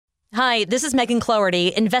Hi, this is Megan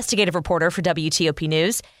Cloherty, investigative reporter for WTOP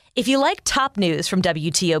News. If you like top news from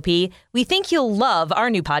WTOP, we think you'll love our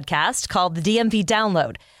new podcast called the DMV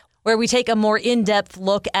Download, where we take a more in-depth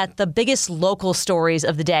look at the biggest local stories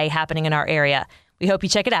of the day happening in our area. We hope you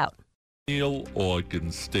check it out. Neil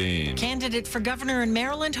Augenstein. Candidate for governor in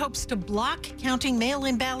Maryland hopes to block counting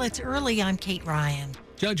mail-in ballots early. I'm Kate Ryan.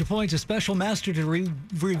 Judge appoints a special master to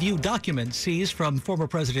review documents seized from former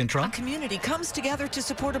President Trump. A community comes together to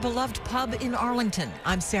support a beloved pub in Arlington.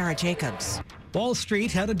 I'm Sarah Jacobs. Wall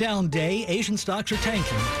Street had a down day. Asian stocks are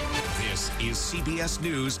tanking. This is CBS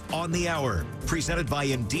News on the Hour, presented by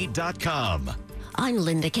Indeed.com. I'm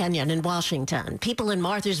Linda Kenyon in Washington. People in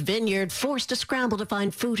Martha's Vineyard forced to scramble to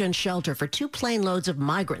find food and shelter for 2 plane loads of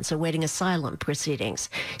migrants awaiting asylum proceedings.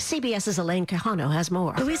 CBS's Elaine Quijano has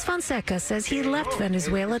more. Luis Fonseca says he left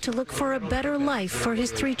Venezuela to look for a better life for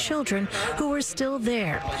his 3 children who are still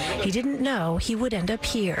there. He didn't know he would end up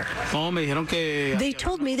here. They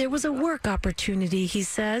told me there was a work opportunity, he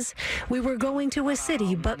says. We were going to a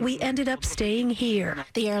city, but we ended up staying here.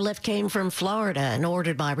 The airlift came from Florida and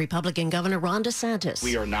ordered by Republican Governor Ron DeSantis.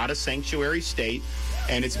 We are not a sanctuary state,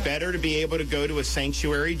 and it's better to be able to go to a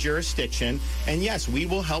sanctuary jurisdiction. And yes, we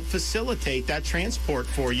will help facilitate that transport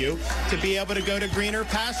for you to be able to go to greener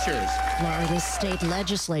pastures. Florida's state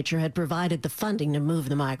legislature had provided the funding to move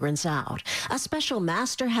the migrants out. A special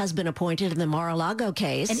master has been appointed in the Mar-a-Lago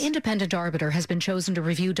case. An independent arbiter has been chosen to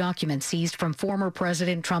review documents seized from former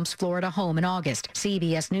President Trump's Florida home in August.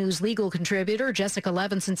 CBS News legal contributor Jessica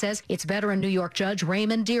Levinson says it's veteran New York Judge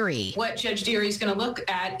Raymond Dearie. What Judge Dearie is going to look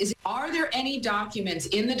at is, are there any documents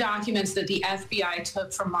in the documents that the FBI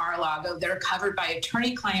took from Mar-a-Lago that are covered by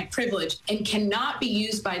attorney-client privilege and cannot be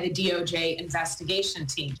used by the DOJ investigation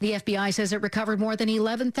team? The FBI says it recovered more than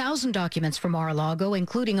 11,000 documents from Mar-a-Lago,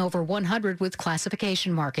 including over 100 with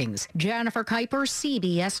classification markings. Jennifer Kuiper,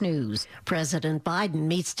 CBS News. President Biden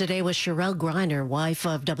meets today with Sherelle Griner, wife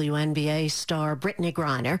of WNBA star Brittany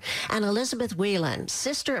Griner, and Elizabeth Whelan,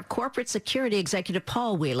 sister of corporate security executive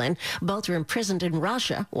Paul Whelan. Both are imprisoned in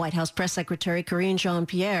Russia. White House Press Secretary Karine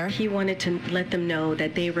Jean-Pierre. He wanted to let them know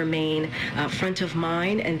that they remain front of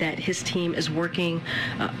mind and that his team is working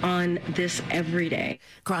on this every day.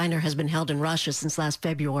 Griner has been held in Russia since last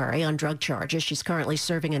February on drug charges. She's currently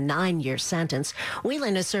serving a 9-year sentence.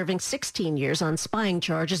 Whelan is serving 16 years on spying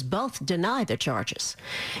charges. Both deny the charges.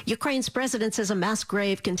 Ukraine's president says a mass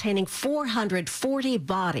grave containing 440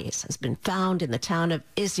 bodies has been found in the town of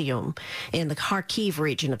Izium in the Kharkiv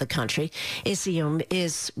region of the country. Izium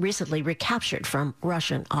is recently recaptured from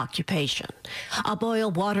Russian occupation. A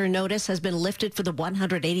boil water notice has been lifted for the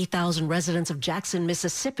 180,000 residents of Jackson,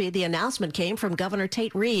 Mississippi. The announcement came from Governor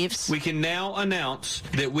Tate Reeves. We can now announce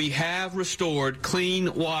that we have restored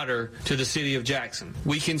clean water to the city of Jackson.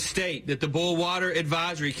 We can state that the boil water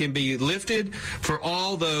advisory can be lifted for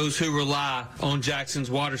all those who rely on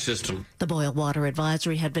Jackson's water system. The boil water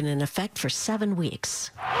advisory had been in effect for 7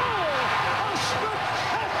 weeks.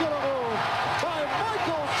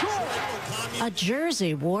 A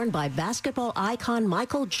jersey worn by basketball icon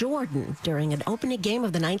Michael Jordan during an opening game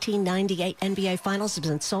of the 1998 NBA Finals has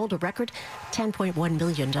been sold a record $10.1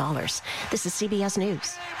 million. This is CBS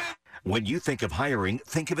News. When you think of hiring,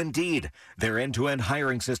 think of Indeed. Their end-to-end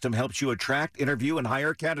hiring system helps you attract, interview, and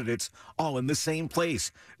hire candidates all in the same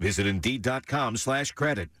place. Visit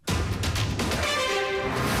Indeed.com/credit.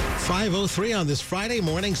 5:03 on this Friday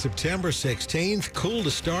morning, September 16th. Cool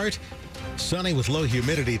to start. Sunny with low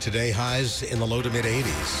humidity today, highs in the low to mid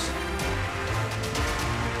 80s.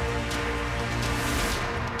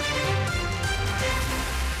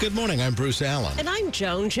 Good morning, I'm Bruce Allen. And I'm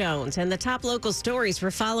Joan Jones, and the top local stories we're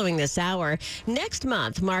following this hour. Next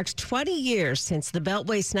month marks 20 years since the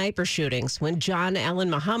Beltway sniper shootings when John Allen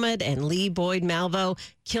Muhammad and Lee Boyd Malvo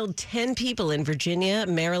killed 10 people in Virginia,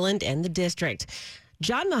 Maryland, and the district.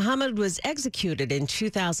 John Muhammad was executed in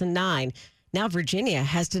 2009. Now Virginia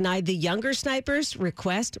has denied the younger sniper's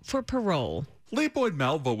request for parole. Lee Boyd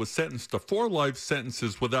Malvo was sentenced to 4 life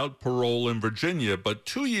sentences without parole in Virginia, but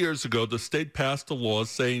 2 years ago the state passed a law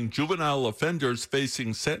saying juvenile offenders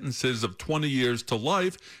facing sentences of 20 years to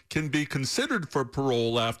life can be considered for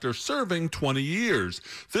parole after serving 20 years.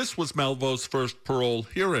 This was Malvo's first parole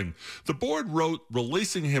hearing. The board wrote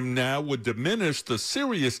releasing him now would diminish the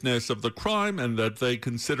seriousness of the crime and that they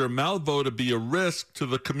consider Malvo to be a risk to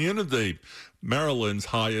the community. Maryland's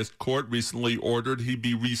highest court recently ordered he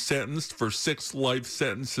be resentenced for 6 life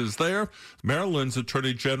sentences there. Maryland's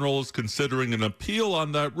Attorney General is considering an appeal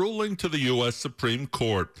on that ruling to the U.S. Supreme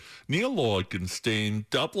Court. Neil Augenstein,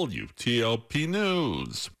 WTOP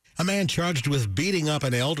News. A man charged with beating up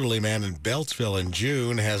an elderly man in Beltsville in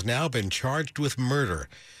June has now been charged with murder.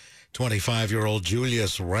 25-year-old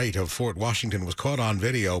Julius Wright of Fort Washington was caught on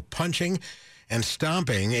video punching and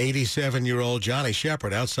stomping 87-year-old Johnny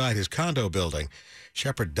Shepard outside his condo building.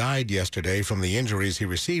 Shepard died yesterday from the injuries he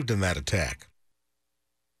received in that attack.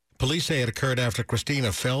 Police say it occurred after Christina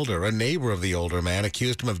Felder, a neighbor of the older man,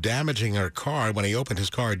 accused him of damaging her car when he opened his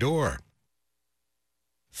car door.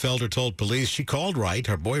 Felder told police she called Wright,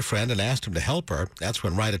 her boyfriend, and asked him to help her. That's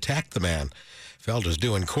when Wright attacked the man. Felder's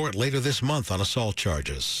due in court later this month on assault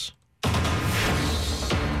charges.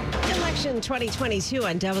 Election 2022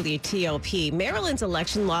 on WTOP. Maryland's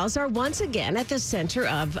election laws are once again at the center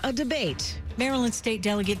of a debate. Maryland State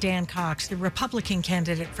Delegate Dan Cox, the Republican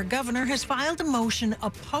candidate for governor, has filed a motion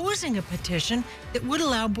opposing a petition that would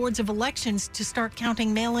allow boards of elections to start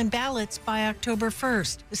counting mail-in ballots by October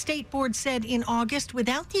 1st. The state board said in August,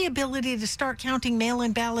 without the ability to start counting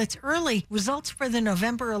mail-in ballots early, results for the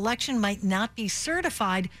November election might not be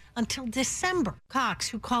certified until December. Cox,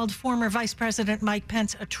 who called former Vice President Mike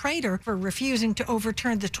Pence a traitor for refusing to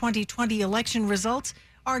overturn the 2020 election results,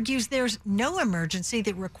 argues there's no emergency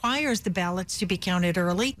that requires the ballots to be counted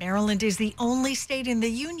early. Maryland is the only state in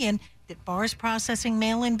the union that bars processing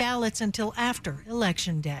mail-in ballots until after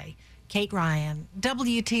Election Day. Kate Ryan,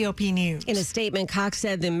 WTOP News. In a statement, Cox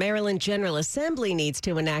said the Maryland General Assembly needs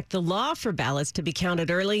to enact the law for ballots to be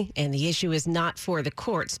counted early, and the issue is not for the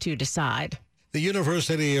courts to decide. The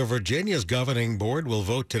University of Virginia's governing board will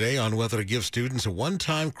vote today on whether to give students a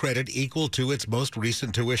one-time credit equal to its most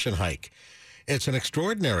recent tuition hike. It's an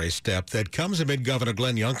extraordinary step that comes amid Governor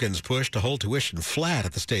Glenn Youngkin's push to hold tuition flat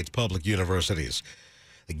at the state's public universities.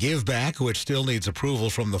 The give back, which still needs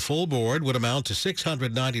approval from the full board, would amount to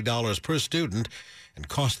 $690 per student and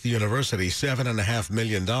cost the university $7.5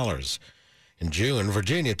 million. In June,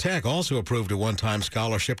 Virginia Tech also approved a one-time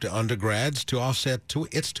scholarship to undergrads to offset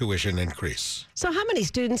its tuition increase. So how many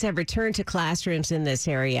students have returned to classrooms in this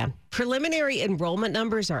area? Preliminary enrollment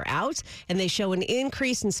numbers are out, and they show an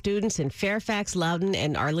increase in students in Fairfax, Loudoun,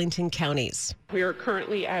 and Arlington counties. We are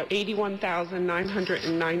currently at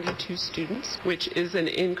 81,992 students, which is an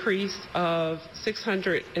increase of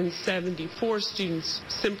 674 students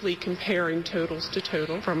simply comparing totals to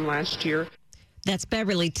total from last year. That's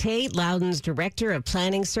Beverly Tate, Loudoun's Director of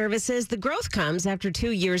Planning Services. The growth comes after 2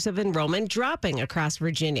 years of enrollment dropping across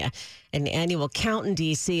Virginia. An annual count in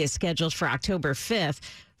D.C. is scheduled for October 5th.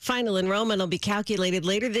 Final enrollment will be calculated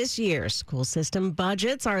later this year. School system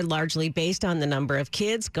budgets are largely based on the number of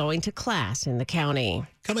kids going to class in the county.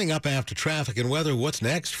 Coming up after traffic and weather, what's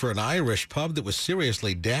next for an Irish pub that was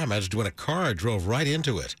seriously damaged when a car drove right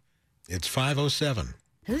into it? It's 5:07.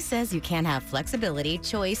 Who says you can't have flexibility,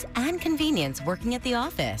 choice, and convenience working at the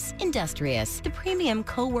office? Industrious, the premium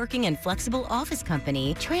co-working and flexible office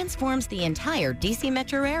company, transforms the entire DC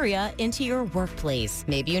metro area into your workplace.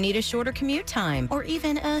 Maybe you need a shorter commute time or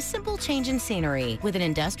even a simple change in scenery. With an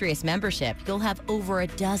Industrious membership, you'll have over a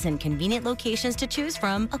dozen convenient locations to choose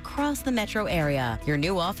from across the metro area. Your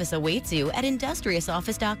new office awaits you at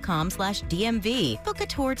industriousoffice.com/DMV. Book a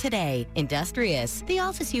tour today. Industrious, the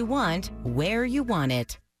office you want, where you want it.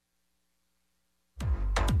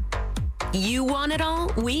 You want it all?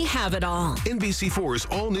 We have it all. NBC4's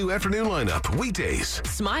all-new afternoon lineup, weekdays.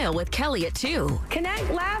 Smile with Kelly at 2. Connect,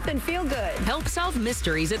 laugh, and feel good. Help solve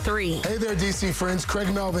mysteries at 3. Hey there, DC friends.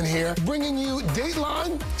 Craig Melvin here, bringing you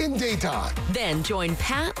Dateline in daytime. Then join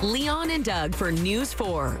Pat, Leon, and Doug for News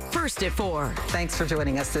 4, first at 4. Thanks for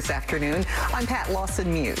joining us this afternoon. I'm Pat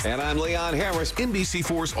Lawson-Muse. And I'm Leon Harris.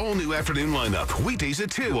 NBC4's all-new afternoon lineup, weekdays at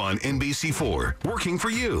 2 on NBC4. Working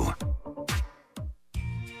for you.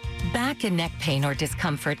 Back and neck pain or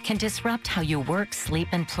discomfort can disrupt how you work, sleep,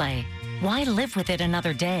 and play. Why live with it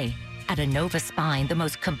another day? At Inova Spine, the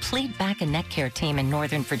most complete back and neck care team in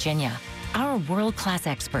Northern Virginia, our world-class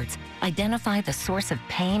experts identify the source of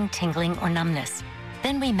pain, tingling, or numbness.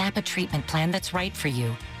 Then we map a treatment plan that's right for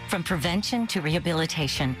you, from prevention to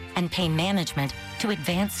rehabilitation and pain management to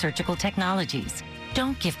advanced surgical technologies.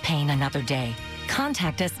 Don't give pain another day.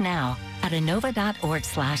 Contact us now at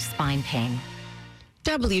inova.org/spine pain.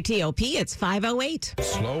 WTOP, it's 5:08.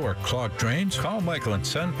 Slow or clogged drains? Call Michael &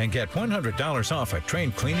 Son and get $100 off at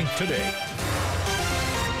drain cleaning today.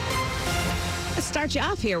 Let's start you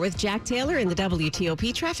off here with Jack Taylor in the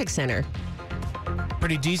WTOP Traffic Center.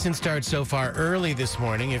 Pretty decent start so far early this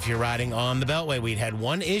morning if you're riding on the Beltway. We'd had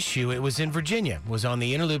one issue. It was in Virginia. It was on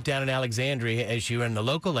the inner loop down in Alexandria as you were in the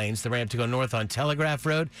local lanes, the ramp to go north on Telegraph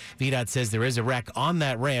Road. VDOT says there is a wreck on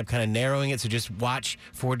that ramp, kind of narrowing it, so just watch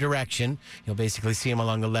for direction. You'll basically see them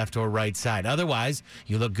along the left or right side. Otherwise,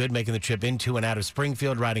 you look good making the trip into and out of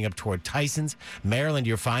Springfield, riding up toward Tysons. Maryland,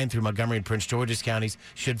 you're fine through Montgomery and Prince George's counties.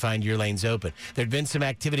 Should find your lanes open. There'd been some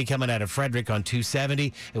activity coming out of Frederick on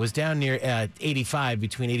 270. It was down near 85,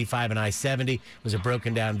 between 85 and I-70. It was a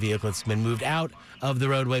broken down vehicle. It's been moved out of the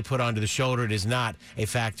roadway, put onto the shoulder. It is not a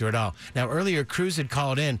factor at all. Now, earlier, crews had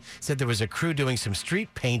called in, said there was a crew doing some street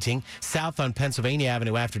painting south on Pennsylvania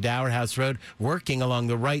Avenue after Dower House Road, working along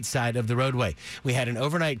the right side of the roadway. We had an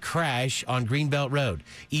overnight crash on Greenbelt Road.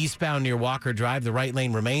 Eastbound near Walker Drive, the right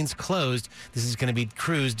lane remains closed. This is going to be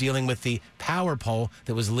crews dealing with the power pole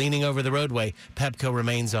that was leaning over the roadway. Pepco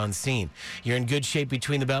remains on scene. You're in good shape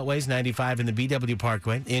between the Beltways, 95 and the BW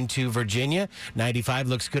Parkway into Virginia. 95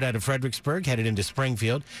 looks good out of Fredericksburg, headed into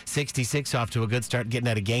Springfield. 66 off to a good start getting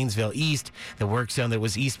out of Gainesville east. The work zone that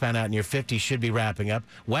was eastbound out near 50 should be wrapping up.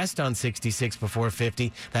 West on 66 before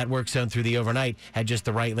 50. That work zone through the overnight had just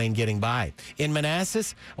the right lane getting by. In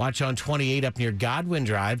Manassas, watch on 28 up near Godwin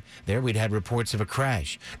Drive. There we'd had reports of a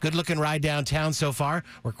crash. Good looking ride downtown so far.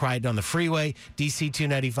 We're quiet on the freeway, DC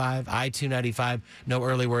 295, I-295. No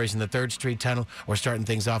early worries in the 3rd Street Tunnel or starting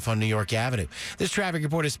things off on New York Avenue. This traffic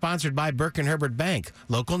report is sponsored by Burke & Herbert Bank.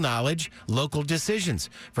 Local knowledge, local decisions.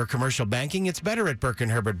 For commercial banking, it's better at Burke &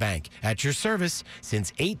 Herbert Bank. At your service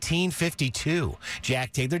since 1852.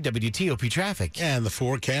 Jack Taylor, WTOP Traffic. And the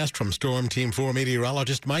forecast from Storm Team 4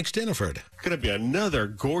 meteorologist Mike Stiniford. Going to be another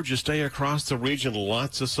gorgeous day across the region.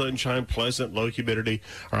 Lots of sunshine, pleasant, low humidity.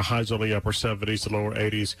 Our highs only upper 70s to lower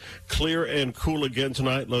 80s. Clear and cool again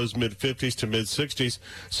tonight. Lows mid-50s to mid-60s.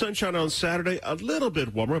 Sunshine on Saturday, a little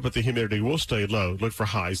bit warmer, but the humidity will stay low. Look for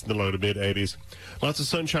highs in the low to mid-80s. Lots of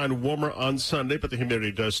sunshine, warmer on Sunday, but the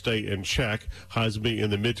humidity does stay in check. Highs will be in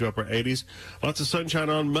the mid to upper 80s. Lots of sunshine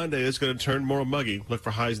on Monday. It's going to turn more muggy. Look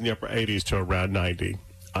for highs in the upper 80s to around 90.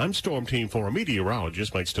 I'm Storm Team 4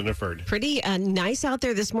 meteorologist Mike Stiniford. Pretty nice out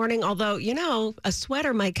there this morning, although, you know, a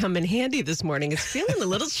sweater might come in handy this morning. It's feeling a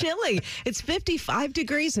little chilly. It's 55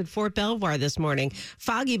 degrees at Fort Belvoir this morning.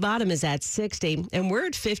 Foggy Bottom is at 60, and we're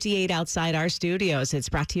at 58 outside our studios. It's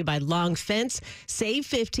brought to you by Long Fence. Save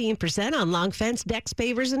 15% on Long Fence decks,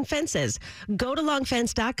 pavers, and fences. Go to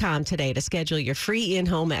longfence.com today to schedule your free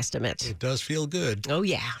in-home estimate. It does feel good. Oh,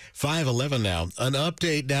 yeah. 5:11 now. An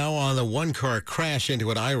update now on the one-car crash into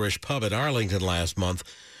an Irish pub at Arlington last month.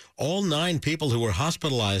 All 9 people who were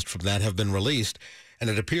hospitalized from that have been released,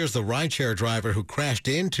 and it appears the rideshare driver who crashed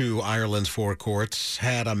into Ireland's Four Courts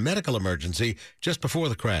had a medical emergency just before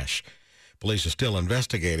the crash. Police are still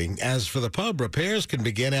investigating. As for the pub, repairs can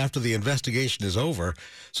begin after the investigation is over.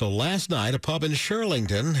 So last night, a pub in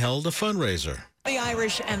Shirlington held a fundraiser. The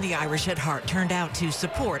Irish and the Irish at Heart turned out to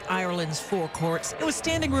support Ireland's Four Courts. It was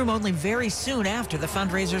standing room only very soon after the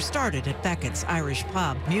fundraiser started at Beckett's Irish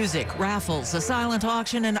Pub. Music, raffles, a silent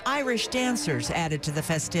auction, and Irish dancers added to the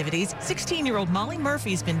festivities. 16-year-old Molly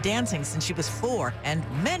Murphy's been dancing since she was 4, and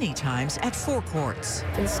many times at Four Courts.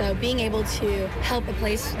 And so being able to help a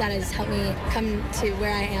place that has helped me come to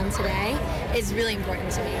where I am today is really important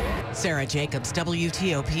to me. Sarah Jacobs,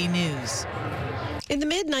 WTOP News. In the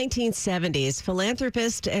mid-1970s,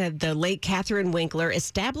 philanthropist the late Catherine Winkler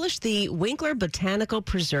established the Winkler Botanical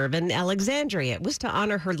Preserve in Alexandria. It was to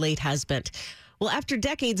honor her late husband. Well, after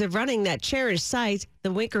decades of running that cherished site,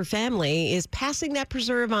 the Winkler family is passing that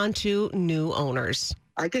preserve on to new owners.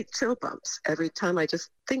 I get chill bumps every time I just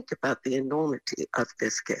think about the enormity of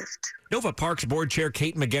this gift. Nova Parks Board Chair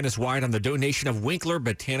Kate McGinnis-White on the donation of Winkler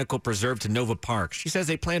Botanical Preserve to Nova Parks. She says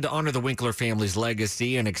they plan to honor the Winkler family's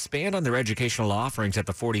legacy and expand on their educational offerings at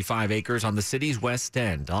the 45 acres on the city's west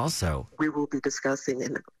end. Also, we will be discussing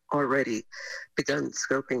and already begun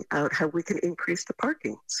scoping out how we can increase the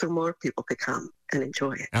parking so more people could come and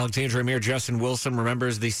enjoy it. Alexandria Mayor Justin Wilson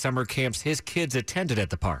remembers the summer camps his kids attended at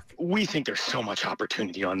the park. We think there's so much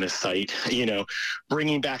opportunity on this site,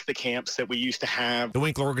 bringing back the camps that we used to have. The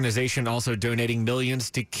Winkler organization also donating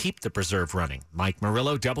millions to keep the preserve running. Mike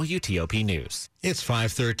Murillo, WTOP News. It's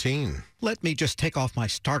 5:13. Let me just take off my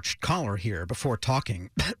starched collar here before talking.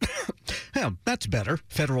 Yeah, that's better.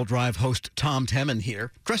 Federal Drive host Tom Temin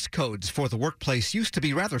here. Dress codes for the workplace used to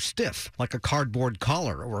be rather stiff, like a cardboard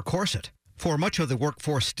collar or a corset. For much of the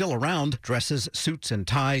workforce still around, dresses, suits and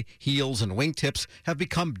tie, heels and wingtips have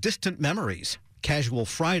become distant memories. Casual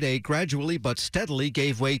Friday gradually but steadily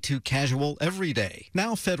gave way to casual every day.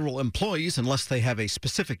 Now federal employees, unless they have a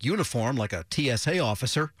specific uniform like a TSA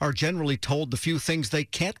officer, are generally told the few things they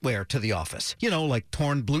can't wear to the office. You know, like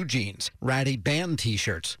torn blue jeans, ratty band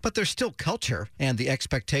t-shirts. But there's still culture and the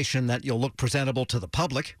expectation that you'll look presentable to the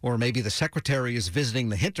public, or maybe the secretary is visiting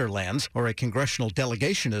the hinterlands, or a congressional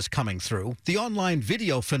delegation is coming through. The online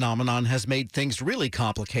video phenomenon has made things really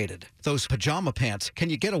complicated. Those pajama pants, can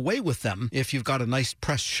you get away with them if you've got a nice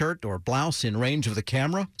pressed shirt or blouse in range of the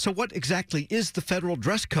camera? So what exactly is the federal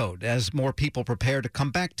dress code as more people prepare to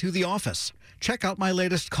come back to the office? Check out my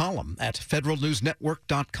latest column at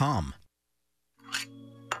federalnewsnetwork.com.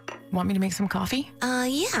 Want me to make some coffee?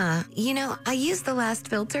 Yeah. You know, I used the last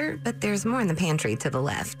filter, but there's more in the pantry to the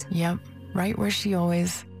left. Yep, right where she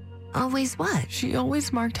always... Always what? She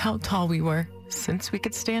always marked how tall we were, since we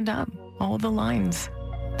could stand up. All the lines.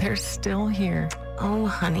 They're still here. Oh,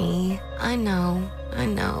 honey, I know.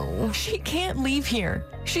 She can't leave here.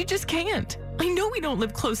 She just can't. I know we don't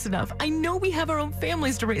live close enough. I know we have our own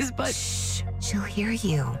families to raise, but... Shh, she'll hear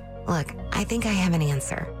you. Look, I think I have an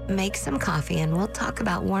answer. Make some coffee and we'll talk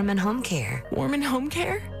about Warman Home Care. Warman Home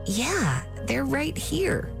Care? Yeah, they're right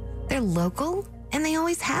here. They're local, and they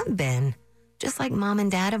always have been. Just like Mom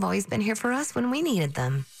and Dad have always been here for us when we needed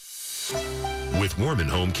them. With Warman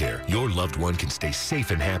Home Care, your loved one can stay safe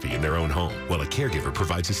and happy in their own home, while a caregiver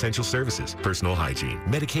provides essential services, personal hygiene,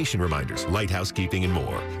 medication reminders, light housekeeping, and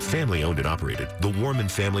more. Family-owned and operated, the Warman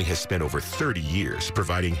family has spent over 30 years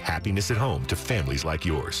providing happiness at home to families like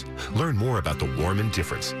yours. Learn more about the Warman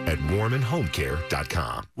difference at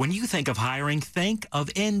warmanhomecare.com. When you think of hiring, think of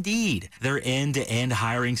Indeed. Their end-to-end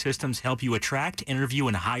hiring systems help you attract, interview,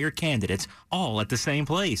 and hire candidates all at the same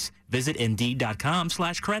place. Visit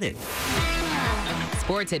Indeed.com/credit.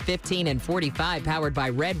 Sports at 15 and 45, powered by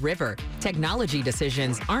Red River. Technology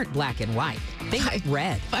decisions aren't black and white. Think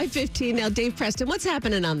red. 5:15 now. Dave Preston, what's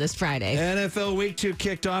happening on this Friday? NFL Week 2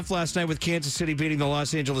 kicked off last night with Kansas City beating the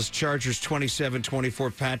Los Angeles Chargers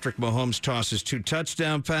 27-24. Patrick Mahomes tosses 2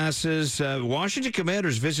 touchdown passes. Washington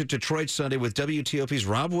Commanders visit Detroit Sunday with WTOP's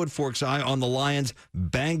Rob Woodfork's eye on the Lions'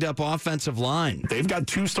 banged-up offensive line. They've got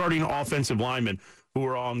 2 starting offensive linemen who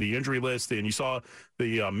are on the injury list, and you saw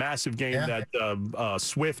the massive game that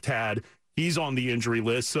Swift had. He's on the injury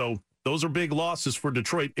list, so those are big losses for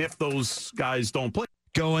Detroit if those guys don't play.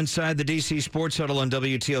 Go inside the DC Sports Huddle on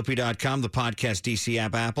WTOP.com, the podcast DC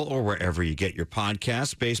app, Apple, or wherever you get your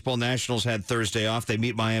podcasts. Baseball Nationals had Thursday off. They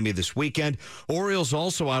meet Miami this weekend. Orioles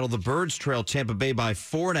also idle. The Birds trail Tampa Bay by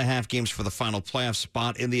 4.5 games for the final playoff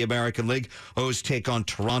spot in the American League. O's take on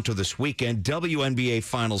Toronto this weekend. WNBA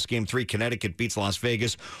Finals Game 3. Connecticut beats Las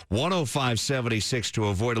Vegas 105-76 to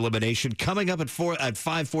avoid elimination. Coming up at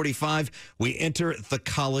 5:45, we enter the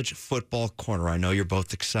college football corner. I know you're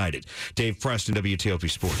both excited. Dave Preston, WTOP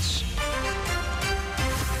Sports.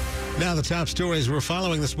 Now the top stories we're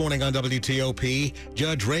following this morning on WTOP.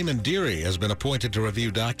 Judge Raymond Dearie has been appointed to review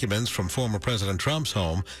documents from former President Trump's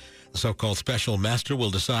home. The so-called special master will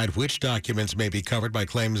decide which documents may be covered by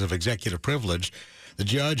claims of executive privilege. The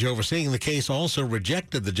judge overseeing the case also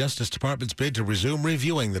rejected the Justice Department's bid to resume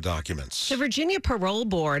reviewing the documents. The Virginia Parole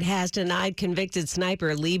Board has denied convicted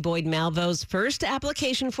sniper Lee Boyd Malvo's first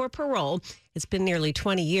application for parole. It's been nearly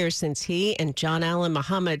 20 years since he and John Allen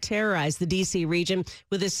Muhammad terrorized the D.C. region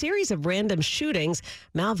with a series of random shootings.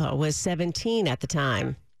 Malvo was 17 at the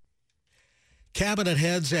time. Cabinet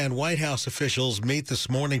heads and White House officials meet this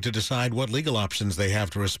morning to decide what legal options they have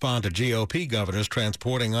to respond to GOP governors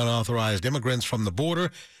transporting unauthorized immigrants from the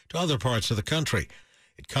border to other parts of the country.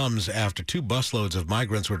 It comes after 2 busloads of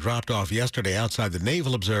migrants were dropped off yesterday outside the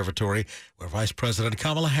Naval Observatory, where Vice President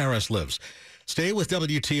Kamala Harris lives. Stay with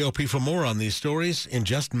WTOP for more on these stories in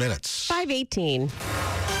just minutes. 5:18.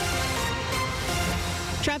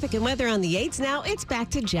 Traffic and weather on the 8s now. It's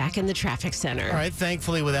back to Jack in the traffic center. All right,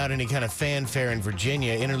 thankfully, without any kind of fanfare in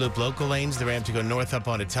Virginia, Interloop local lanes, the ramp to go north up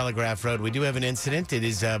onto Telegraph Road. We do have an incident. It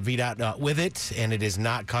is VDOT with it, and it is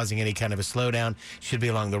not causing any kind of a slowdown. Should be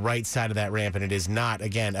along the right side of that ramp, and it is not,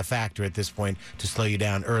 again, a factor at this point to slow you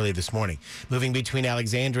down early this morning. Moving between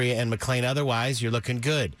Alexandria and McLean, otherwise, you're looking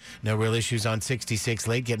good. No real issues on 66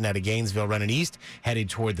 late, getting out of Gainesville, running east,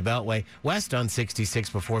 headed toward the Beltway. West on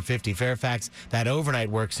 66 before 50 Fairfax. That overnight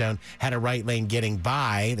work zone. Had a right lane getting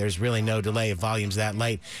by. There's really no delay if volume's that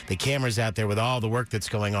late. The cameras out there with all the work that's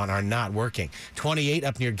going on are not working. 28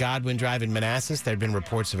 up near Godwin Drive in Manassas. There had been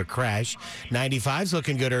reports of a crash. 95's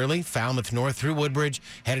looking good early. Falmouth North through Woodbridge,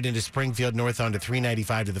 headed into Springfield North onto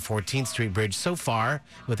 395 to the 14th Street Bridge. So far,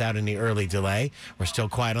 without any early delay. We're still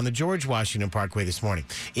quiet on the George Washington Parkway this morning.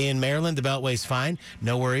 In Maryland, the Beltway's fine.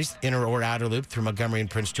 No worries, inner or outer loop through Montgomery and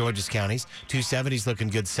Prince George's counties. 270's looking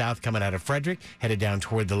good south coming out of Frederick, headed down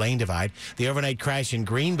toward the lane divide. The overnight crash in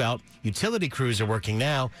Greenbelt. Utility crews are working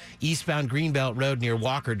now. Eastbound Greenbelt Road near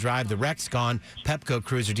Walker Drive, the wreck's gone. Pepco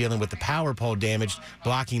crews are dealing with the power pole damaged,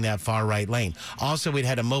 blocking that far right lane. Also, we'd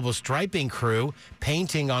had a mobile striping crew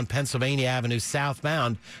painting on Pennsylvania Avenue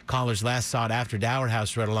southbound. Callers last saw it after Dower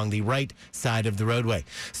House Road along the right side of the roadway.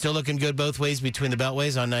 Still looking good both ways between the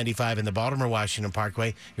Beltways on 95 and the Baltimore-Washington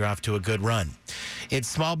Parkway. You're off to a good run. It's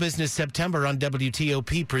Small Business September on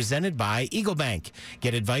WTOP, presented by Eagle Bank.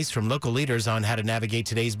 Get advice from local leaders on how to navigate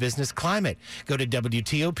today's business climate. Go to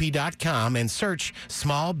WTOP.com and search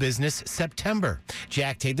Small Business September.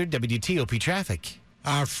 Jack Taylor, WTOP Traffic.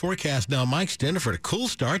 Our forecast now, Mike Stenford, a cool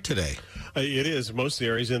start today. It is. Most of the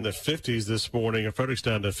areas in the 50s this morning. Frederick's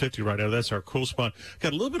down to 50 right now. That's our cool spot.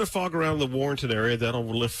 Got a little bit of fog around the Warrenton area. That'll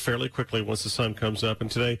lift fairly quickly once the sun comes up. And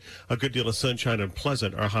today, a good deal of sunshine and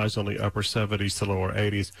pleasant. Our highs on the upper 70s to lower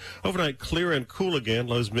 80s. Overnight, clear and cool again.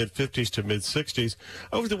 Lows mid-50s to mid-60s.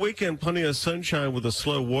 Over the weekend, plenty of sunshine with a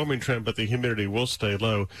slow warming trend, but the humidity will stay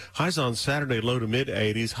low. Highs on Saturday, low to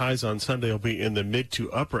mid-80s. Highs on Sunday will be in the mid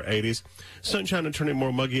to upper 80s. Sunshine and turning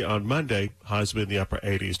more muggy on Monday. Highs will be in the upper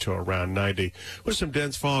 80s to around 90. With some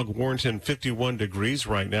dense fog, Warrenton 51 degrees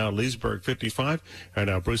right now, Leesburg 55. And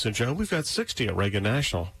now Bruce and Joe, we've got 60 at Reagan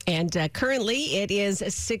National. And currently it is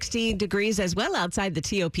 60 degrees as well outside the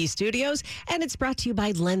TOP studios. And it's brought to you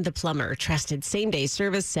by Len the Plumber, trusted same-day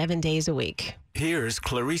service 7 days a week. Here's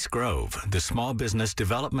Clarice Grove, the Small Business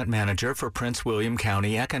Development Manager for Prince William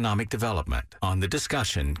County Economic Development, on the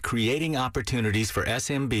discussion Creating Opportunities for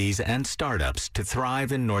SMBs and Startups to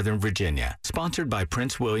Thrive in Northern Virginia, sponsored by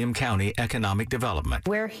Prince William County Economic Development.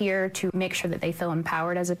 We're here to make sure that they feel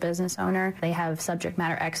empowered as a business owner. They have subject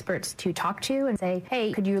matter experts to talk to and say,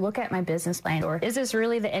 hey, could you look at my business plan? Or is this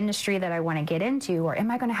really the industry that I want to get into? Or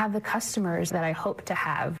am I going to have the customers that I hope to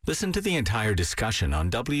have? Listen to the entire discussion on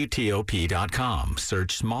WTOP.com.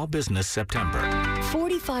 Search Small Business September.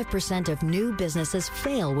 45% of new businesses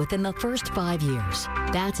fail within the first 5 years.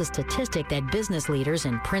 That's a statistic that business leaders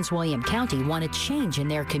in Prince William County want to change in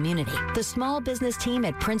their community. The small business team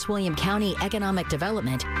at Prince William County Economic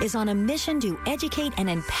Development is on a mission to educate and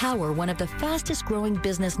empower one of the fastest growing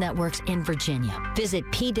business networks in Virginia. Visit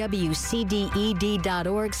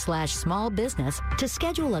pwcded.org/smallbusiness to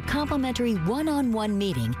schedule a complimentary one-on-one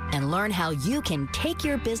meeting and learn how you can take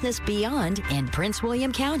your business beyond in Prince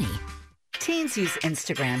William County. Teens use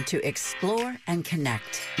Instagram to explore and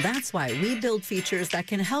connect. That's why we build features that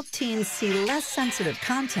can help teens see less sensitive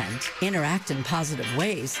content, interact in positive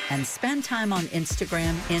ways, and spend time on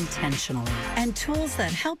Instagram intentionally. And tools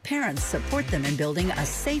that help parents support them in building a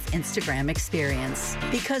safe Instagram experience.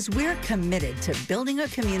 Because we're committed to building a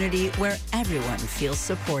community where everyone feels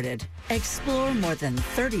supported. Explore more than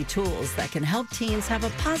 30 tools that can help teens have a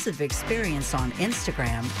positive experience on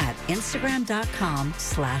Instagram at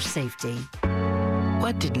instagram.com/safety.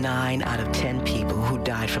 What did 9 out of 10 people who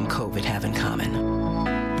died from COVID have in common?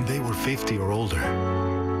 They were 50 or older.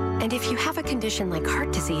 And if you have a condition like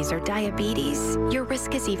heart disease or diabetes, your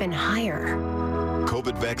risk is even higher.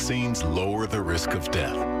 COVID vaccines lower the risk of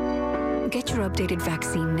death. Get your updated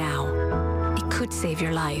vaccine now. It could save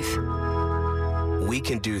your life. We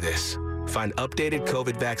can do this. Find updated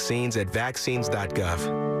COVID vaccines at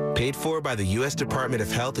vaccines.gov. Paid for by the U.S. Department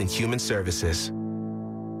of Health and Human Services.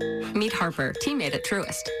 Meet Harper, teammate at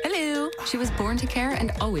Truist. Hello. She was born to care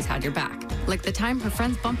and always had your back. Like the time her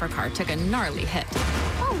friend's bumper car took a gnarly hit.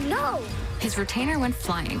 Oh, no. His retainer went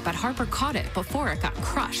flying, but Harper caught it before it got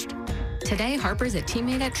crushed. Today, Harper's a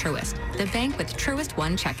teammate at Truist, the bank with Truist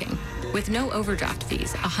One checking. With no overdraft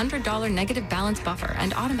fees, a $100 negative balance buffer,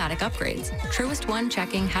 and automatic upgrades, Truist One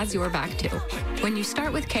checking has your back too. When you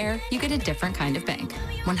start with care, you get a different kind of bank.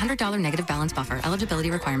 $100 negative balance buffer. Eligibility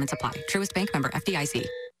requirements apply. Truist Bank member FDIC.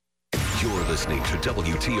 You're listening to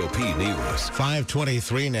WTOP News.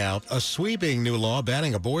 5:23 now. A sweeping new law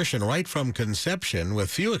banning abortion right from conception,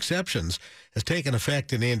 with few exceptions, has taken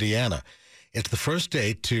effect in Indiana. It's the first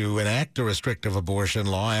state to enact a restrictive abortion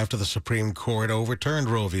law after the Supreme Court overturned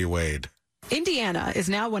Roe v. Wade. Indiana is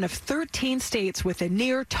now one of 13 states with a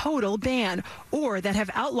near total ban or that have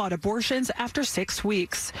outlawed abortions after 6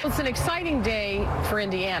 weeks. It's an exciting day for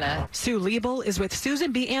Indiana. Sue Liebel is with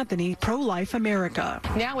Susan B. Anthony, Pro-Life America.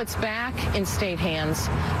 Now it's back in state hands.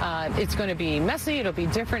 It's going to be messy. It'll be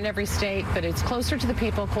different in every state, but it's closer to the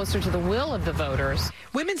people, closer to the will of the voters.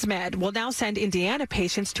 Women's Med will now send Indiana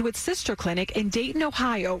patients to its sister clinic in Dayton,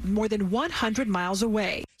 Ohio, more than 100 miles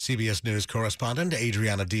away. CBS News correspondent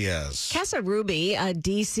Adriana Diaz. Casa Ruby, a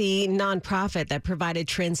D.C. nonprofit that provided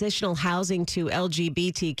transitional housing to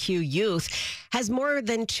LGBTQ youth, has more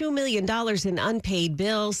than $2 million in unpaid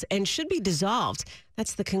bills and should be dissolved.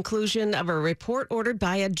 That's the conclusion of a report ordered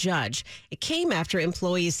by a judge. It came after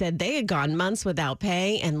employees said they had gone months without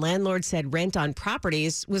pay and landlords said rent on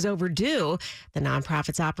properties was overdue. The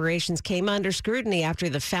nonprofit's operations came under scrutiny after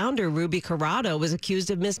the founder, Ruby Corrado, was accused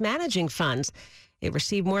of mismanaging funds. It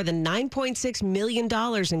received more than $9.6 million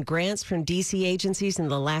in grants from D.C. agencies in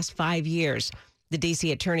the last 5 years. The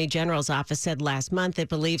D.C. Attorney General's office said last month it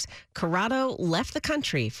believes Corrado left the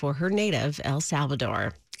country for her native El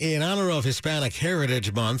Salvador. In honor of Hispanic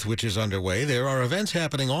Heritage Month, which is underway, there are events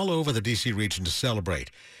happening all over the D.C. region to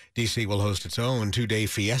celebrate. D.C. will host its own two-day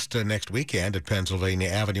fiesta next weekend at Pennsylvania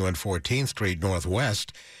Avenue and 14th Street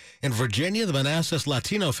Northwest. In Virginia, the Manassas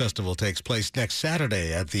Latino Festival takes place next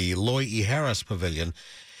Saturday at the Loy E. Harris Pavilion.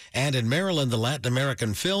 And in Maryland, the Latin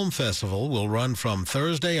American Film Festival will run from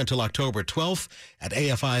Thursday until October 12th at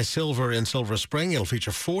AFI Silver in Silver Spring. It'll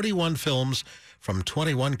feature 41 films from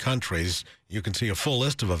 21 countries. You can see a full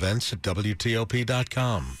list of events at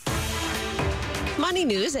WTOP.com. Money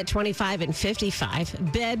news at 25 and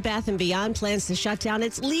 55. Bed Bath & Beyond plans to shut down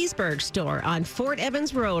its Leesburg store on Fort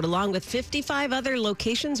Evans Road, along with 55 other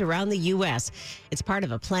locations around the U.S. It's part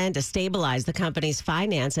of a plan to stabilize the company's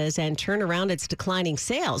finances and turn around its declining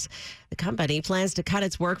sales. The company plans to cut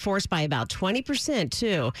its workforce by about 20%,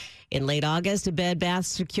 too. In late August, Bed Bath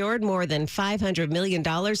secured more than $500 million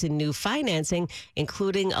in new financing,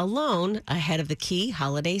 including a loan ahead of the key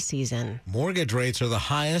holiday season. Mortgage rates are the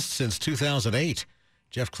highest since 2008.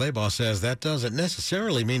 Jeff Claybaugh says that doesn't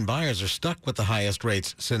necessarily mean buyers are stuck with the highest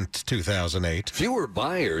rates since 2008. Fewer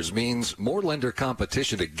buyers means more lender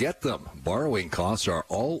competition to get them. Borrowing costs are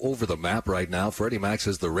all over the map right now. Freddie Mac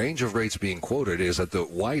says the range of rates being quoted is at the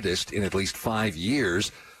widest in at least 5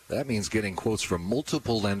 years. That means getting quotes from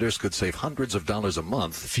multiple lenders could save hundreds of dollars a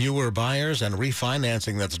month. Fewer buyers and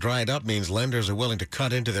refinancing that's dried up means lenders are willing to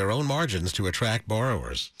cut into their own margins to attract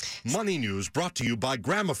borrowers. Money news brought to you by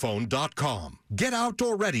Gramophone.com. Get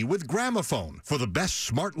outdoor ready with Gramophone. For the best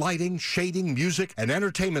smart lighting, shading, music, and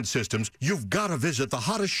entertainment systems, you've got to visit the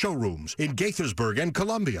hottest showrooms in Gaithersburg and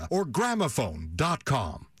Columbia or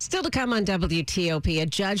Gramophone.com. Still to come on WTOP, a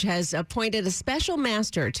judge has appointed a special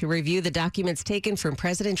master to review the documents taken from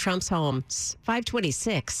President Trump's home.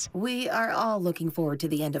 526. We are all looking forward to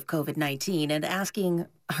the end of COVID-19 and asking,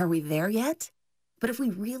 are we there yet? But if we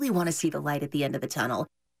really want to see the light at the end of the tunnel,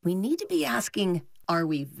 we need to be asking, are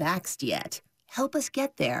we vaxxed yet? Help us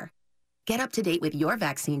get there. Get up to date with your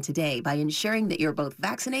vaccine today by ensuring that you're both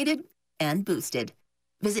vaccinated and boosted.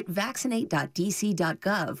 Visit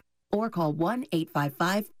vaccinate.dc.gov or call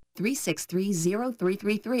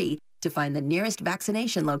 1-855-363-0333 to find the nearest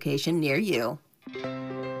vaccination location near you.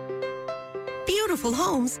 Beautiful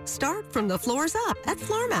homes start from the floors up at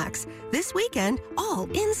Floormax. This weekend, all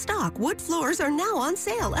in-stock wood floors are now on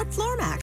sale at Floormax.